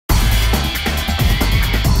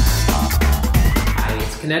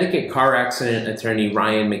Connecticut car accident attorney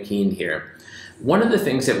Ryan McKeen here. One of the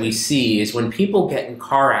things that we see is when people get in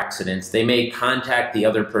car accidents, they may contact the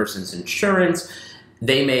other person's insurance.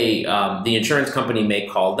 They may, the insurance company may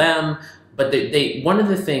call them, but one of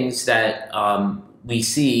the things that we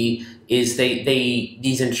see is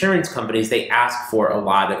these insurance companies, they ask for a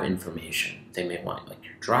lot of information. They may want like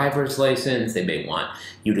your driver's license, they may want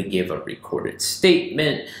you to give a recorded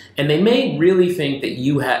statement, and they may really think that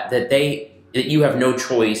you have no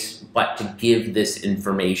choice but to give this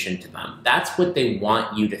information to them. That's what they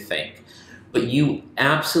want you to think. But you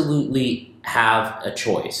absolutely have a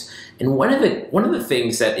choice. And one of the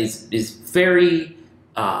things that is very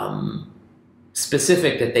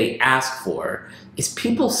specific that they ask for is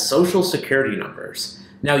people's social security numbers.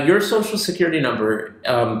 Now, your social security number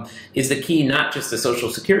is the key, not just to social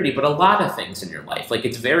security, but a lot of things in your life. Like,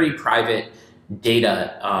 it's very private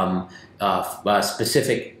data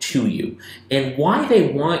specific to you. And why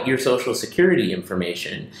they want your social security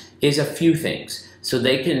information is a few things. So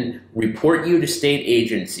they can report you to state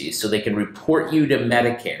agencies, so they can report you to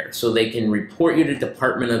Medicare, so they can report you to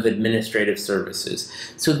Department of Administrative Services,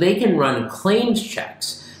 so they can run claims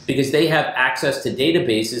checks because they have access to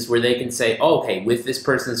databases where they can say, oh, okay, with this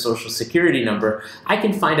person's social security number, I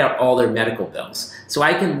can find out all their medical bills. So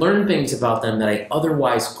I can learn things about them that I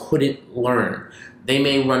otherwise couldn't learn. They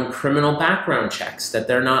may run criminal background checks that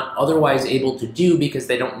they're not otherwise able to do because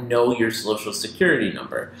they don't know your social security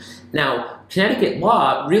number. Now, Connecticut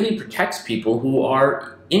law really protects people who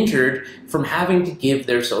are injured from having to give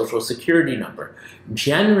their social security number.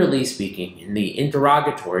 Generally speaking, in the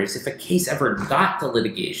interrogatories, if a case ever got to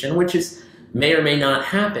litigation, which may or may not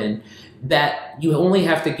happen, that you only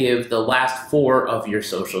have to give the last four of your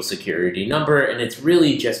social security number, and it's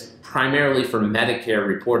really just primarily for Medicare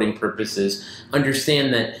reporting purposes.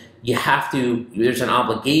 Understand that there's an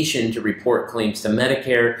obligation to report claims to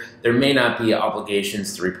Medicare. There may not be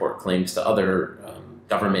obligations to report claims to other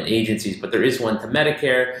government agencies, but there is one to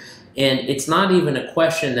Medicare, and it's not even a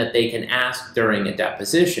question that they can ask during a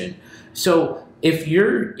deposition. So if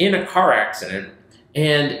you're in a car accident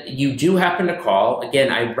and you do happen to call,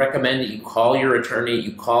 again, I recommend that you call your attorney,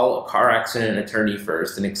 you call a car accident attorney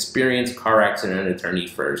first, an experienced car accident attorney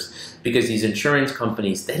first, because these insurance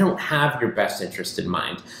companies, they don't have your best interest in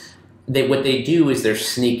mind. What they do is they're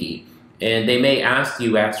sneaky, and they may ask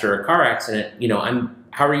you after a car accident,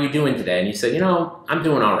 how are you doing today? And you say, I'm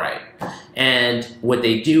doing all right. And what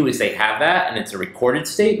they do is they have that, and it's a recorded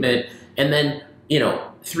statement, and then,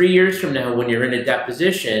 3 years from now, when you're in a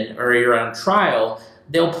deposition or you're on trial,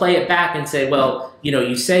 they'll play it back and say, well,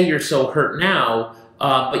 you say you're so hurt now,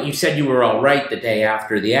 but you said you were all right the day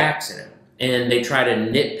after the accident. And they try to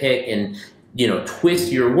nitpick and,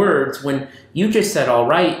 twist your words when you just said all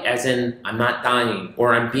right, as in I'm not dying,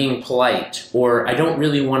 or I'm being polite, or I don't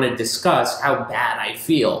really want to discuss how bad I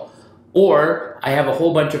feel, or I have a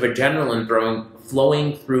whole bunch of adrenaline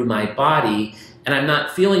flowing through my body, and I'm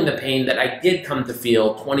not feeling the pain that I did come to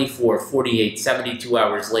feel 24, 48, 72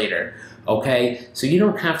 hours later, okay? So you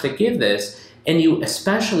don't have to give this, and you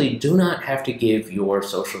especially do not have to give your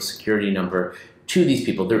social security number to these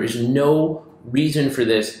people. There is no reason for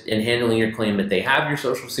this in handling your claim that they have your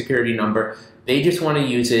social security number. They just want to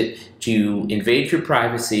use it to invade your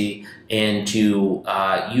privacy and to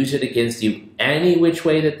use it against you any which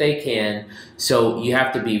way that they can. So you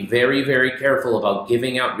have to be very, very careful about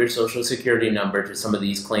giving out your social security number to some of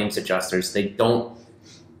these claims adjusters. They don't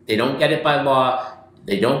get it by law.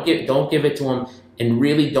 They don't give it to them, and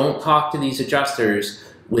really don't talk to these adjusters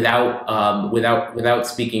without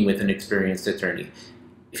speaking with an experienced attorney.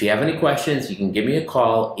 If you have any questions, you can give me a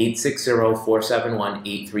call,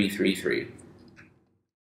 860-471-8333.